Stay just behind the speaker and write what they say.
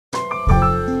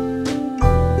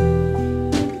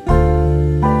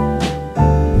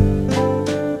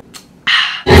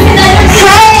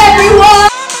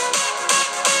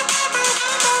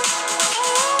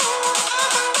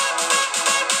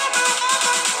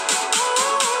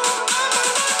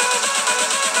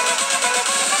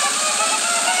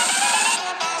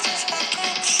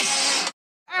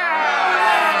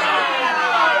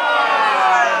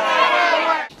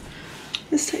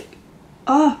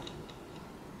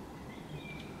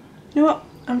You know what?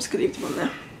 I'm just gonna leave them on there.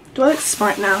 Do I look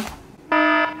smart now?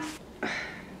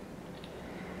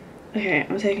 Okay,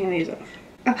 I'm taking these off.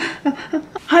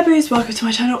 Hi boos, welcome to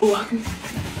my channel, or welcome. Hi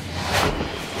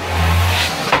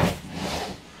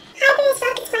boos,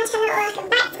 welcome to my channel, or welcome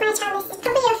back to my channel. This is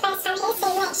probably your first time here, so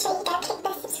make sure you go click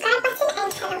the subscribe button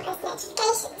and turn on post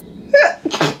notifications.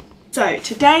 So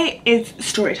today is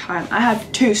story time. I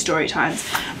have two story times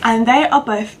and they are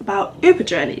both about Uber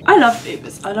journey. I love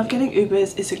Ubers. I love getting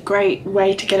Ubers. It's a great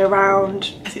way to get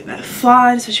around. I think they're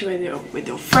fun, especially when you're with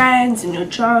your friends and you're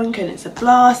drunk and it's a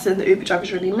blast and the Uber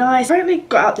driver's really nice. I recently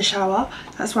got out the shower.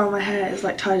 That's why my hair is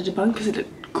like tied in a bun because it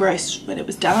looked gross when it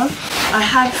was down. I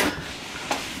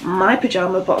have my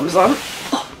pyjama bottoms on.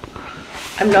 Oh,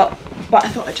 I'm not. But I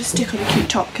thought I'd just stick on a cute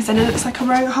top because then it looks like I'm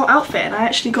wearing a whole outfit, and I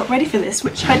actually got ready for this,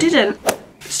 which I didn't.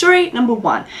 Story number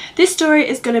one. This story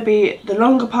is going to be the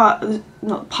longer part,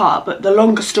 not part, but the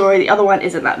longer story. The other one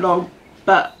isn't that long,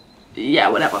 but yeah,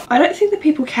 whatever. I don't think that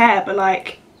people care, but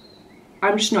like,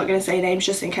 I'm just not going to say names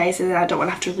just in case, and then I don't want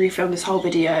to have to refilm this whole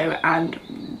video and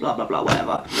blah blah blah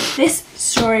whatever. This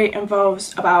story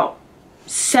involves about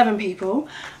 7 people,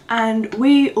 and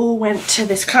we all went to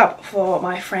this club for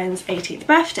my friend's 18th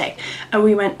birthday, and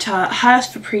we went to hers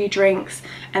for pre-drinks,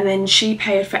 and then she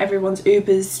paid for everyone's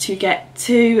Ubers to get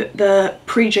to the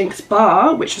pre-drinks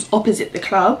bar, which was opposite the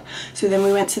club. So then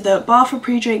we went to the bar for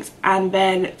pre-drinks and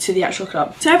then to the actual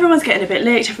club. So everyone's getting a bit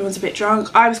licked, everyone's a bit drunk.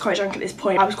 I was quite drunk at this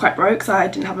point. I was quite broke, so I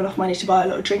didn't have enough money to buy a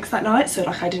lot of drinks that night, so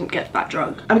like I didn't get that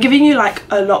drunk. I'm giving you like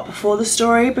a lot before the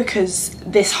story because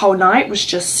this whole night was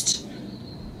just...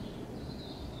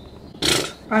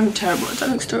 I'm terrible at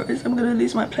telling stories. I'm gonna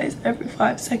lose my place every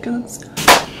 5 seconds.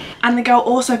 And the girl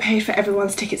also paid for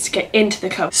everyone's tickets to get into the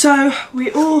club. So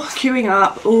we all queuing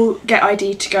up, all get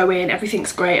ID to go in,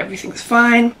 everything's great, everything's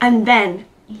fine. And then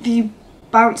the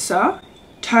bouncer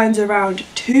turns around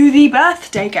to the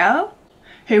birthday girl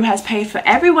who has paid for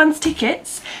everyone's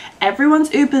tickets, everyone's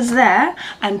Ubers there,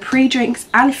 and pre-drinks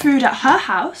and food at her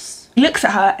house. He looks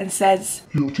at her and says,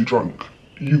 "You're too drunk.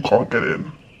 You can't get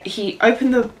in." He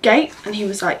opened the gate and he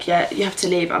was like, "Yeah, you have to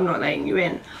leave, I'm not letting you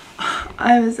in."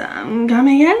 I was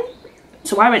coming in.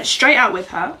 So I went straight out with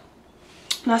her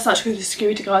and I started to go to the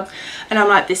security guards, and I'm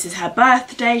like, this is her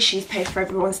birthday, she's paid for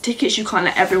everyone's tickets, you can't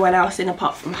let everyone else in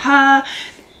apart from her,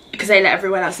 because they let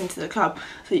everyone else into the club,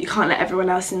 so you can't let everyone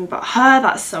else in but her,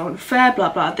 that's so unfair, blah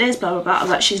blah this, blah blah blah. I was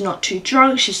like, she's not too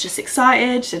drunk, she's just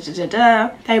excited, da da da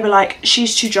da. They were like,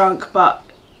 she's too drunk, but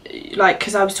like,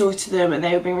 because I was talking to them and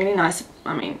they were being really nice,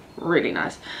 I mean really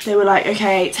nice. They were like,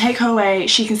 okay, take her away,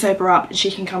 she can sober up and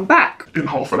she can come back in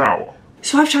half an hour.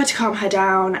 So I've tried to calm her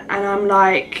down and I'm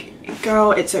like,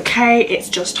 girl, it's okay, it's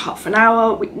just half an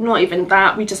hour, not even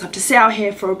that, we just have to sit out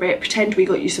here for a bit, pretend we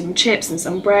got you some chips and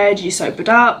some bread, you sobered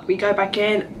up, we go back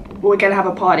in, we're gonna have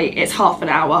a party, it's half an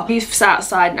hour. We've sat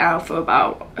outside now for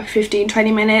about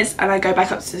 15-20 minutes and I go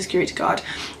back up to the security guard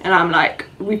and I'm like,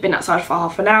 we've been outside for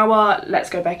half an hour,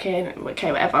 let's go back in,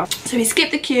 okay, whatever. So we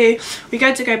skip the queue, we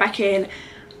go back in,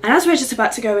 and as we're just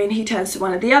about to go in, he turns to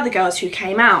one of the other girls who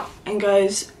came out and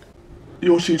goes,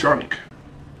 "You're too drunk.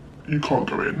 You can't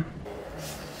go in."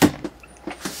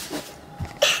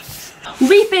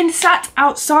 We've been sat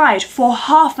outside for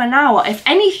half an hour. If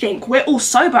anything, we're all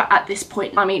sober at this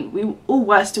point. I mean, we all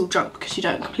were still drunk because you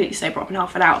don't completely sober up in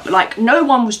half an hour. But like, no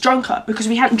one was drunker because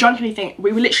we hadn't drunk anything.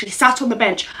 We were literally sat on the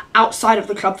bench outside of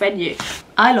the club venue.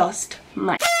 I lost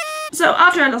my... So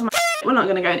after I lost my... We're not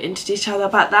going to go into detail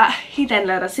about that. He then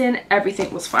let us in.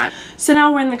 Everything was fine. So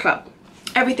now we're in the club.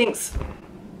 Everyone's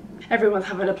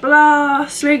having a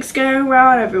blast. Drinks going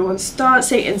around. Everyone's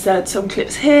dancing. Insert some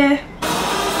clips here.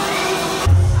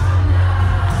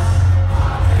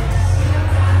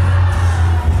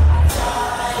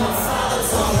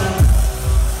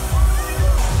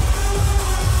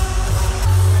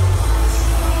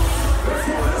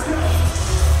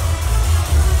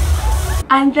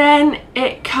 And then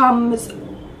it comes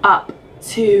up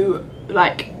to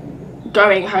like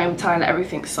going home time,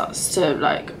 everything starts to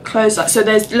like close up. So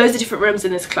there's loads of different rooms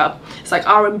in this club. It's like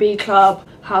R&B club,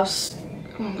 house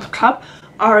club,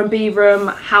 R&B room,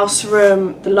 house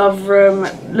room, the love room,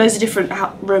 loads of different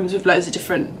rooms with loads of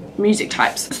different music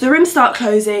types. So the rooms start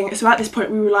closing, so at this point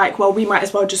we were like, well, we might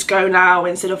as well just go now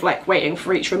instead of like waiting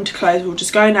for each room to close. We'll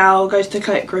just go now, go to the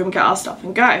cloak room, get our stuff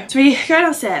and go. So we go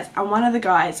downstairs and one of the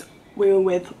guys we were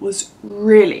with was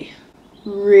really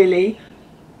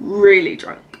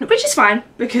drunk, which is fine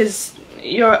because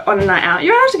you're on a night out,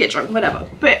 you're allowed to get drunk, whatever.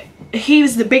 But he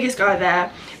was the biggest guy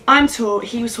there. I'm tall,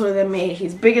 he was taller than me,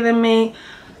 he's bigger than me,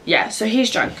 yeah, so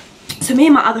he's drunk. So me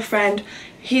and my other friend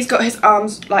he's got his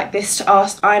arms like this to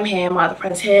us. I'm here, my other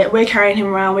friend's here. We're carrying him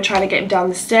around. We're trying to get him down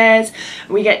the stairs.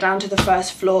 We get down to the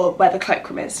first floor where the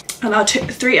cloakroom is. And our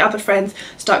 3 other friends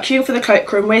start queuing for the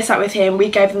cloakroom. We're sat with him. We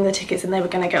gave them the tickets and they were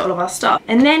going to get all of our stuff.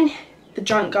 And then the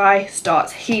drunk guy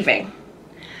starts heaving.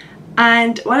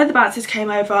 And one of the bouncers came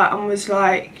over and was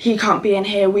like, he can't be in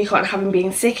here, we can't have him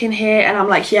being sick in here. And I'm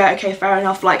like, yeah, okay, fair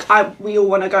enough, like we all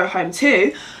want to go home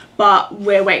too, but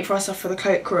we're waiting for our stuff for the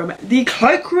cloakroom. The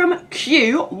cloakroom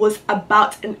queue was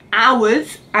about an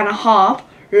hours and a half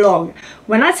long.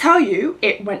 When I tell you,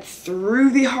 it went through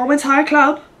the whole entire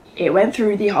club. It went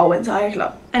through the whole entire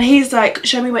club. And he's like,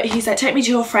 show me where, he's like, take me to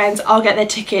your friends, I'll get their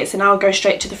tickets and I'll go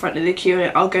straight to the front of the queue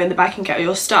and I'll go in the back and get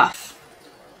your stuff.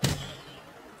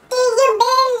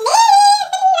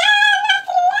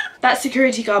 That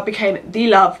security guard became the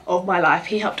love of my life.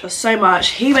 He helped us so much.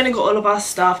 He went and got all of our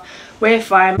stuff. We're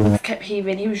fine. Kept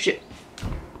heaving. He was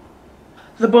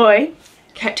the boy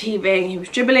kept heaving. He was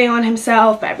dribbling on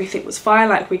himself, but everything was fine.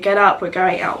 Like, we get up, we're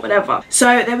going out, whatever.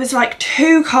 So there was like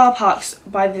 2 car parks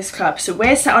by this club. So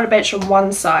we're sat on a bench on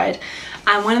one side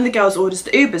and one of the girls orders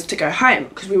the Ubers to go home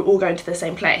because we were all going to the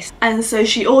same place. And so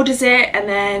she orders it and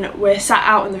then we're sat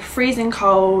out in the freezing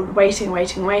cold, waiting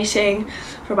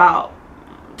for about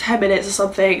 10 minutes or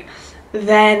something.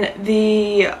 Then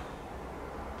the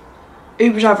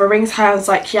Uber driver rings her and is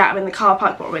like, yeah, I'm in the car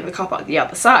park, but we're in the car park the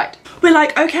other side. We're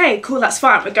like, okay, cool, that's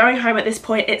fine. We're going home at this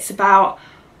point. It's about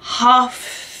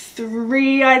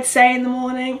 3:30, I'd say, in the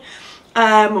morning.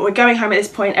 We're going home at this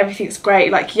point. Everything's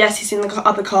great. Like, yes, he's in the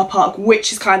other car park,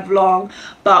 which is kind of long,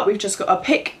 but we've just got to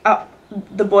pick up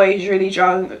the boy who's really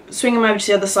drunk, swing him over to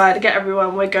the other side, get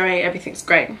everyone, we're going, everything's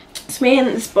great. It's me and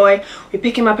this boy. We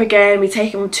pick him up again. We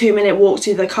take him a 2-minute walk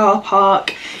to the car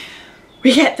park.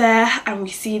 We get there and we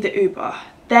see the Uber.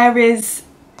 There's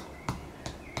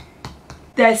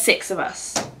 6 of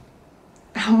us.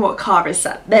 And what car is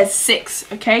that? There's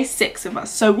 6, okay? 6 of us.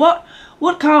 So what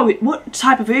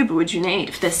type of Uber would you need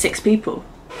if there's 6 people?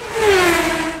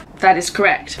 That is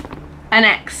correct. An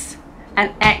X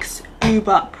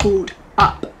Uber pulled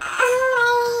up.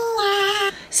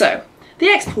 So the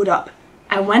X pulled up,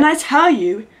 and when I tell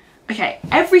you, okay,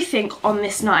 everything on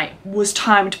this night was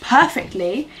timed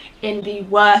perfectly in the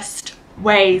worst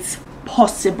ways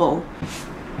possible.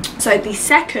 So the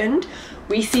second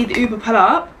we see the Uber pull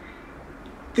up,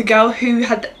 the girl who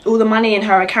had all the money in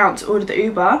her account to order the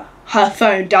Uber, her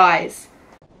phone dies.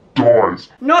 Dies.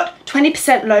 Not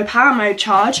 20% low power mode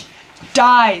charge,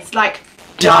 dies, like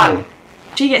done.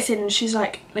 She gets in and she's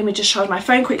like, let me just charge my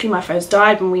phone quickly, my phone's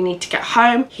died and we need to get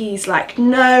home. He's like,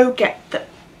 no, get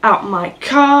out my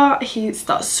car. He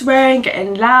starts swearing,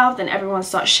 getting loud, then everyone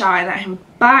starts shouting at him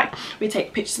back. We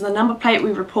take pictures of the number plate,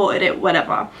 we reported it,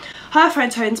 whatever. Her phone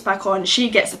turns back on, she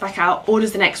gets it back out,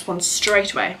 orders the next one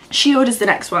straight away. She orders the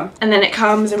next one and then it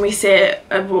comes and we sit,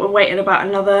 we're waiting about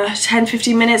another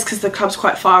 10-15 minutes because the club's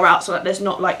quite far out, so like there's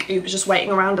not like Uber just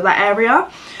waiting around in that area.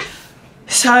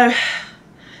 So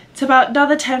it's about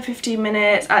another 10-15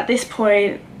 minutes. At this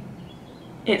point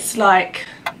it's like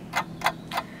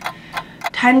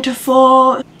 10 to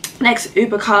 4. Next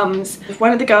Uber comes.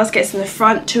 One of the girls gets in the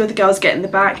front, 2 of the girls get in the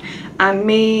back, and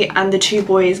me and the 2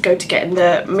 boys go to get in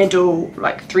the middle,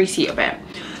 like 3-seater bit.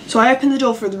 So I open the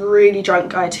door for the really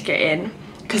drunk guy to get in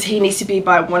because he needs to be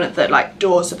by one of the like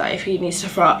doors so that if he needs to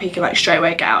throw up he can like straight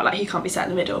away get out, like he can't be sat in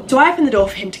the middle. So I open the door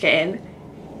for him to get in.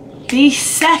 The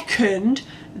second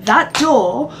that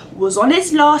door was on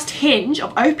its last hinge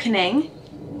of opening,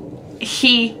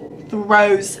 he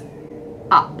throws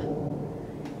up.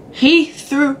 He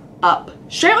threw up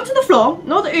straight onto the floor,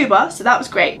 not the Uber, so that was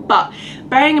great, but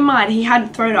bearing in mind he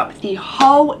hadn't thrown up the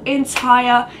whole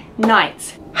entire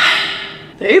night.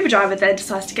 The Uber driver then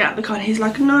decides to get out of the car and he's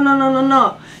like,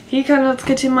 no, he cannot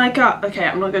get in my car. Okay,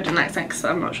 I'm not going to do an accent because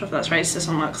I'm not sure if that's racist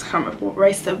or not because I can't remember what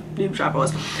race the Uber driver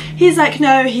was. He's like,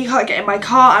 no, he can't get in my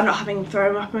car, I'm not having him throw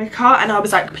him up in my car. And I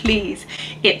was like, please,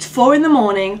 it's 4 in the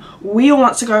morning, we all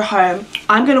want to go home,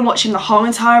 I'm going to watch him the whole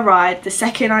entire ride. The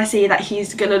second I see that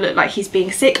he's going to look like he's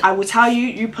being sick, I will tell you,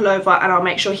 you pull over and I'll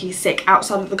make sure he's sick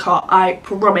outside of the car, I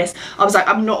promise. I was like,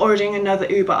 I'm not ordering another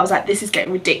Uber. I was like, this is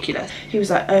getting ridiculous. He was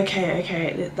like,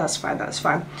 okay, that's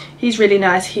fine. He's really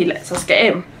nice, he lets us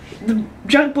get in. The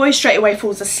drunk boy straight away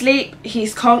falls asleep.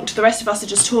 He's conked. The rest of us are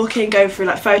just talking, going through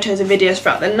like photos and videos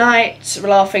throughout the night,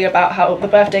 laughing about how the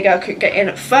birthday girl couldn't get in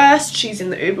at first. She's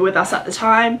in the Uber with us at the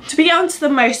time. So we get onto the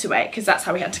motorway because that's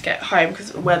how we had to get home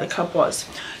because of where the club was.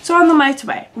 So on the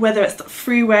motorway, whether it's the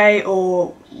freeway or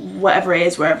whatever it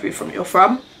is, wherever you're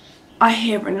from, I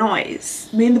hear a noise.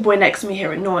 Me and the boy next to me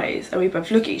hear a noise, and we both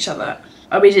look at each other.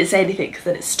 And we didn't say anything because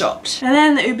then it stopped. And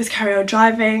then the Ubers carry on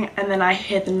driving, and then I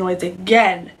hear the noise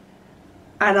again.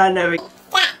 And I know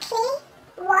exactly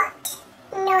what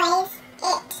noise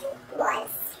it was.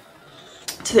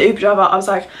 to the Uber driver, I was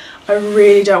like, I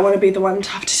really don't want to be the one to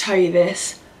have to tell you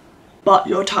this, but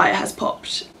your tyre has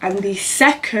popped. And the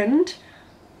second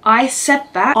I said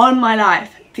that, on my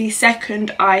life, the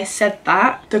second I said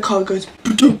that, the car goes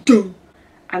ba-dum-dum,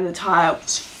 and the tyre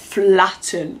was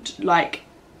flattened, like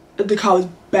the car was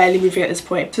barely moving at this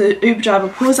point. So the Uber driver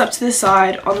pulls up to the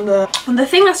side on the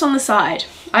thing that's on the side.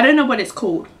 I don't know what it's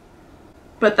called,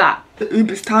 but the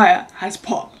Uber's tyre has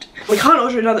popped. We can't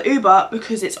order another Uber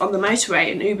because it's on the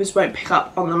motorway, and Ubers won't pick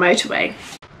up on the motorway.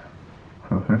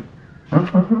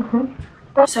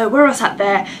 So we're all sat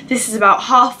there. This is about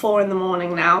 4:30 in the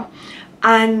morning now,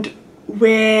 and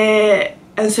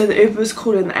so the Uber was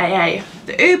calling the AA.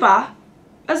 The Uber,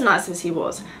 as nice as he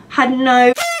was, had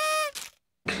no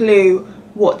clue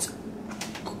what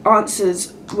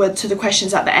answers were to the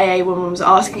questions that the AA woman was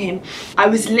asking him. I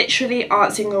was literally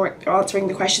answering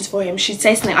the questions for him. She'd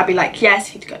say something, I'd be like, yes,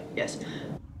 he'd go, yes.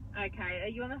 Okay, are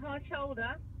you on a hard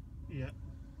shoulder? Yeah.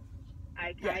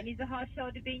 Okay, Yeah. and is the hard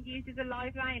shoulder being used as a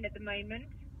live lane at the moment?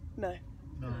 No.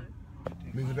 No.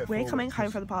 Move a bit We're forward, coming home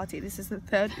please. from the party. This is the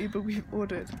third Uber we've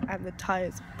ordered, and the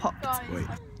tyres popped. Wait.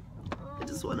 I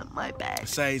just wanted my bag.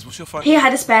 Says, what's your phone? He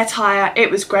had a spare tyre,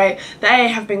 it was great. The AA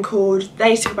have been called,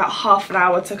 they took about half an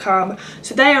hour to come.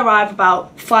 So they arrive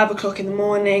about 5 o'clock in the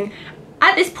morning.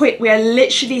 At this point, we are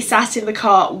literally sat in the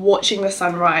car watching the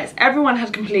sunrise. Everyone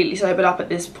had completely sobered up at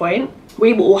this point.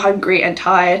 We were all hungry and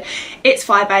tired. It's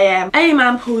 5 AM. AA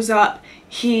man pulls up,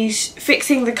 he's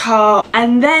fixing the car,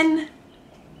 and then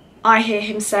I hear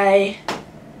him say,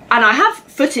 and I have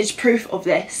footage proof of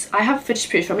this. I have footage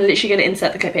proof. I'm literally going to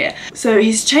insert the clip here. So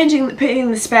he's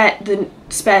putting the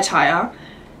spare tyre,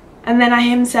 and then I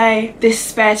hear him say, this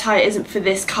spare tyre isn't for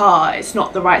this car. It's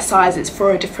not the right size. It's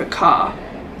for a different car.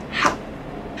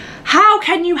 How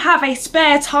can you have a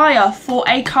spare tyre for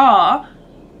a car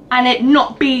and it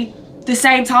not be the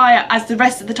same tyre as the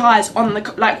rest of the tyres on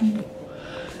the, like,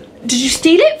 did you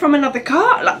steal it from another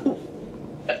car? Like,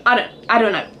 I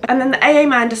don't know. And then the AA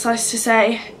man decides to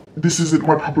say, This isn't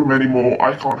my problem anymore,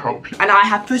 I can't help you. and I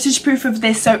have footage proof of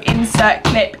this, so insert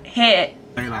clip here.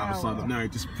 No,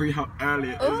 just pre how early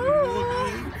it is.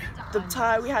 The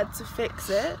tyre we had to fix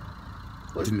it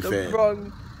was Didn't the fit.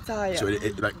 wrong tyre. So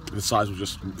it like the size was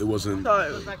just, it wasn't. So I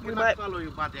we cannot might. follow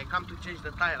you, buddy. I come to change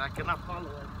the tire. I cannot follow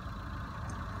it.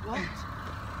 What?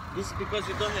 This is because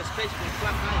you don't have space for a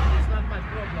flat tire. It's not my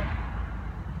problem.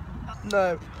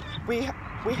 No,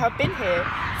 we have been here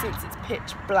since it's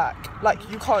pitch black. Like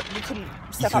you couldn't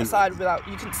step outside without,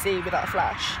 you couldn't see without a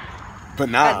flash. But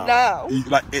now, And now?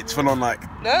 like it's full on like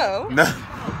No. no.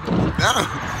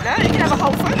 Now you can have a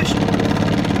whole photo shoot.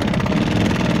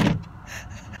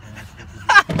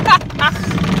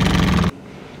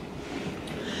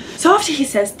 So after he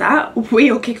says that,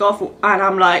 we all kick off, and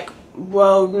I'm like,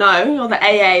 well, no, you're the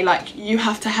AA, like, you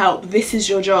have to help, this is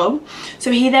your job.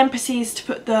 So he then proceeds to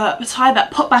put the tyre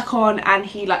that popped back on, and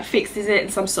he like fixes it in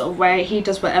some sort of way, he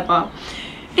does whatever.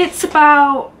 It's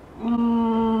about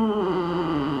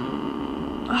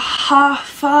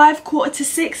 5:30,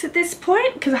 5:45 at this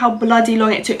point, because of how bloody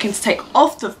long it took him to take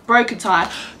off the broken tyre,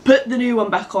 put the new one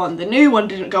back on. The new one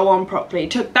didn't go on properly,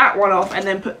 took that one off, and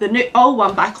then put the old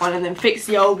one back on, and then fixed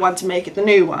the old one to make it the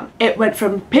new one. It went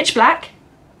from pitch black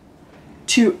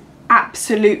to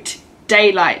absolute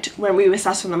daylight when we were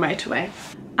sat on the motorway.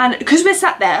 And because we're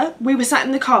sat there, we were sat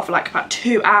in the car for like about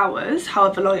 2 hours,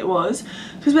 however long it was,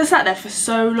 because we're sat there for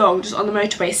so long just on the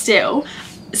motorway still,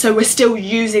 so we're still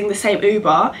using the same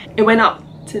Uber. It went up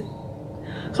to, I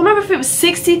can't remember if it was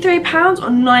 £63 or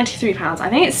 £93. I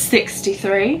think it's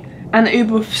 63. And the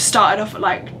Uber started off at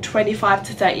like 25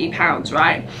 to £30,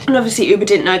 right? And obviously Uber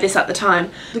didn't know this at the time.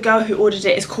 The girl who ordered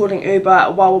it is calling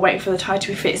Uber while we're waiting for the tyre to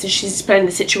be fixed, and she's explaining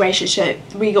the situation. So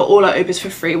we got all our Ubers for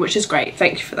free, which is great.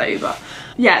 Thank you for the Uber.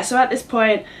 Yeah, so at this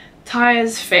point,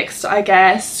 tyres fixed, I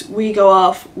guess. We go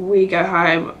off, we go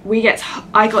home.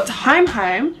 I got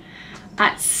home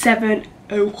at 7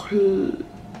 o'clock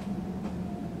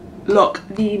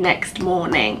the next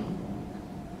morning.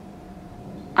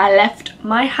 I left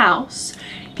my house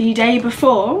the day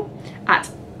before at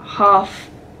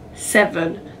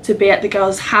 7:30 to be at the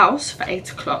girl's house for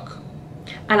 8 o'clock.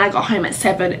 And I got home at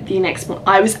 7 the next morning.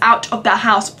 I was out of the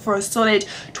house for a solid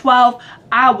 12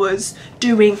 hours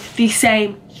doing the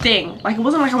same thing. Like, it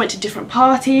wasn't like I went to different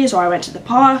parties or I went to the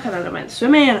park and then I went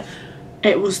swimming.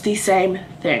 It was the same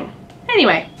thing.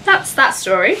 Anyway, that's that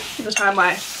story. The time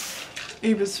I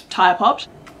Uber's tyre popped.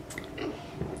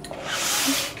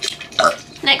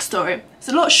 Next story. It's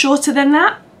a lot shorter than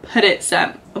that, but it's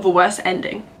of a worse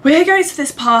ending. We're going to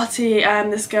this party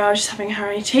and this girl, she's having her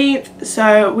 18th,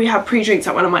 so we have pre-drinks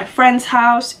at one of my friend's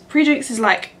house. Pre-drinks is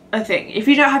like a thing. If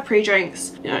you don't have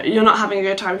pre-drinks, you know, you're not having a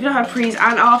good time. If you don't have pre's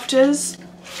and afters,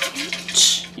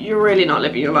 you're really not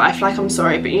living your life. Like, I'm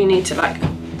sorry, but you need to like,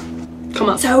 come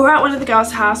on. So we're at one of the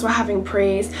girls' house, we're having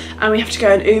pre's, and we have to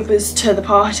go in Ubers to the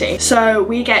party. So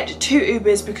we get 2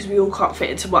 Ubers because we all can't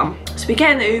fit into one. So we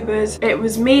get in the Ubers. It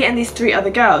was me and these 3 other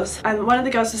girls, and one of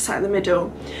the girls was sat in the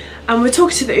middle, and we're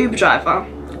talking to the Uber driver,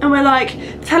 and we're like,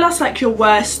 tell us like your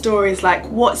worst stories, like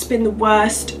what's been the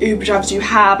worst Uber drivers you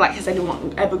have, like has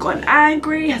anyone ever gotten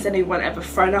angry, has anyone ever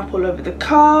thrown up all over the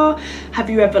car, have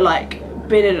you ever like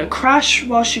been in a crash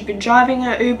whilst you've been driving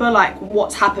an Uber, like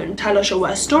what's happened, tell us your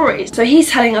worst stories. So he's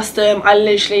telling us them. I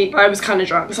was kind of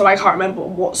drunk, so I can't remember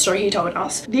what story he told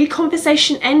us. The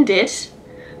conversation ended.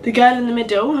 The girl in the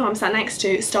middle, who I'm sat next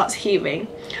to, starts heaving,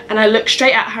 and I look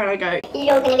straight at her and I go,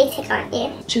 "You're gonna be sick, aren't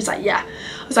you?" She was like, yeah.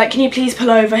 I was like, can you please pull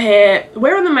over here?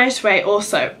 We're on the motorway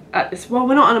also at this, well,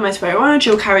 we're not on a motorway, we're on a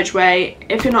dual carriageway.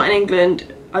 If you're not in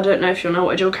England, I don't know if you'll know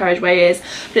what a dual carriageway is,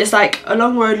 but it's like a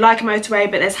long road like a motorway,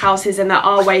 but there's houses and there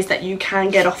are ways that you can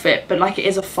get off it, but like it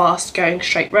is a fast going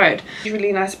straight road. He's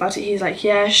really nice about it. He's like,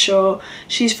 yeah, sure.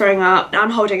 She's throwing up,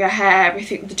 I'm holding her hair,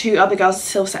 everything. The 2 other girls are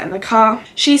still sat in the car.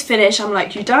 She's finished. I'm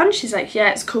like, you done? She's like,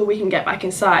 yeah, it's cool, we can get back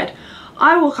inside.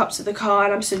 I walk up to the car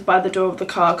and I'm stood by the door of the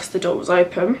car because the door was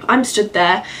open. I'm stood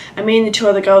there and me and the 2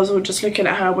 other girls were just looking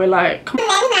at her. We're like, come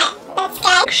on.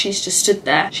 She's just stood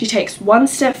there. She takes 1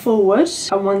 step forward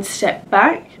and 1 step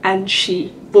back and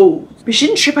she falls. But she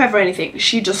didn't trip over anything.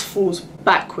 She just falls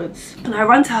backwards. And I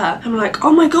run to her. I'm like,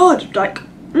 oh my god, like,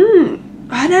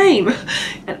 her name.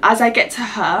 And as I get to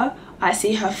her, I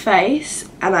see her face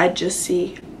and I just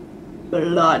see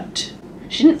blood.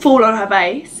 She didn't fall on her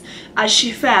face. As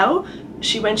she fell,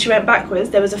 when she went backwards,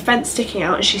 there was a fence sticking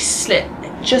out and she slipped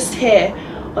just here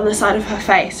on the side of her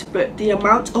face. But the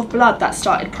amount of blood that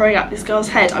started pouring out this girl's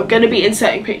head, I'm going to be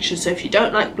inserting pictures, so if you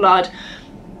don't like blood,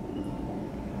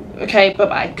 okay,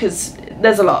 bye-bye, because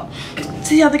there's a lot. To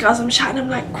the other girls I'm chatting, I'm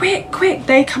like, quick, quick.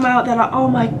 They come out, they're like, oh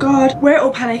my god. We're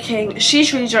all panicking.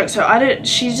 She's really drunk, so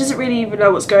she doesn't really even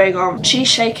know what's going on. She's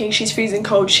shaking, she's freezing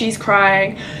cold, she's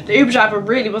crying. The Uber driver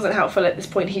really wasn't helpful at this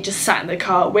point. He just sat in the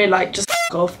car. We're like, just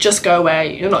off, just go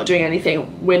away, you're not doing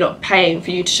anything, we're not paying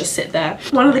for you to just sit there.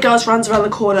 One of the girls runs around the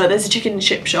corner, there's a chicken and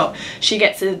chip shop, she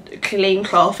gets a clean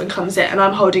cloth and comes in, and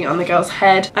I'm holding it on the girl's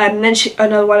head, and then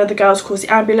another one of the girls calls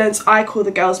the ambulance. I call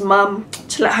the girl's mum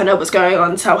to let her know what's going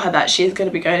on, tell her that she is going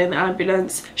to be going in the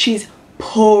ambulance. She's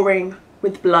pouring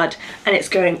with blood and it's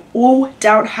going all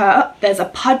down her. There's a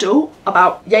puddle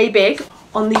about yay big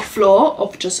on the floor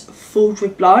of just full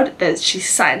with blood. She's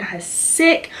sat in her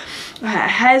sick. Her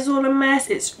hair's all a mess.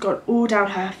 It's gone all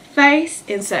down her face.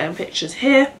 Inserting pictures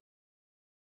here.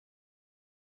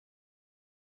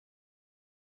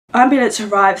 Ambulance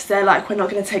arrives. They're like, we're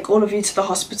not going to take all of you to the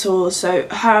hospital. So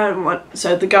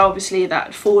so the girl obviously that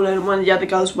had fallen, one of the other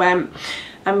girls went,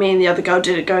 and me and the other girl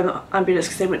didn't go in the ambulance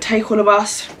because they wouldn't take all of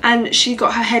us. And she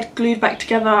got her head glued back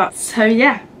together. So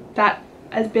yeah, that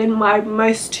has been my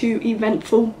most 2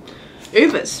 eventful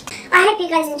Ubers. I hope you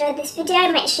guys enjoyed this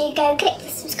video. Make sure you go click the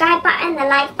subscribe button, the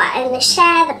like button, the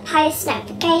share, the post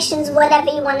notifications,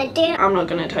 whatever you want to do. I'm not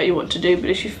going to tell you what to do, but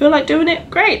if you feel like doing it,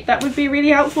 great. That would be really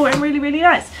helpful and really, really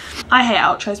nice. I hate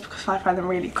outros because I find them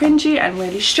really cringy and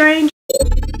really strange.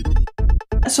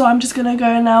 So I'm just going to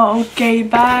go now. Okay,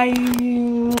 bye.